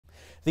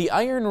The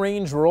Iron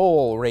Range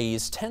Roll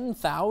raised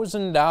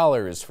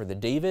 $10,000 for the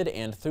David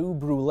and Thu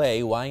Brule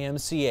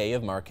YMCA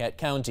of Marquette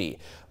County.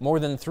 More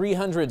than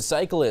 300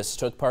 cyclists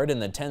took part in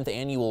the 10th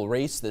annual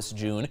race this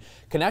June.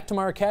 Connect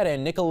Marquette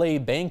and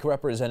Nicolet bank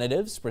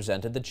representatives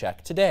presented the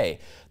check today.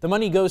 The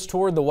money goes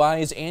toward the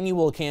Y's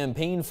annual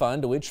campaign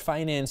fund, which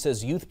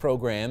finances youth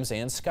programs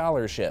and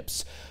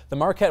scholarships. The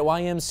Marquette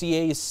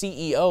YMCA's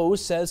CEO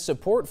says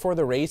support for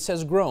the race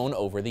has grown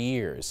over the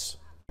years.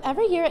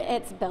 Every year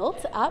it's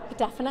built up,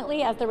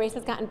 definitely, as the race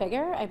has gotten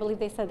bigger. I believe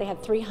they said they had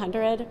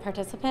 300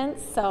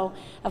 participants, so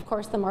of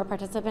course the more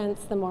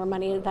participants, the more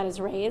money that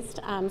is raised.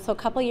 So a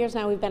couple years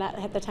now we've been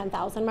hit the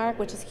 10,000 mark,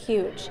 which is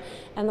huge,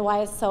 and the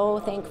Y is so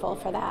thankful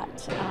for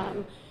that,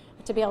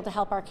 to be able to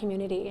help our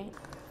community.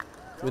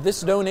 With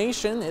this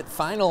donation, it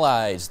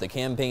finalized the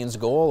campaign's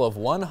goal of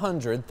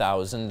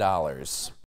 $100,000.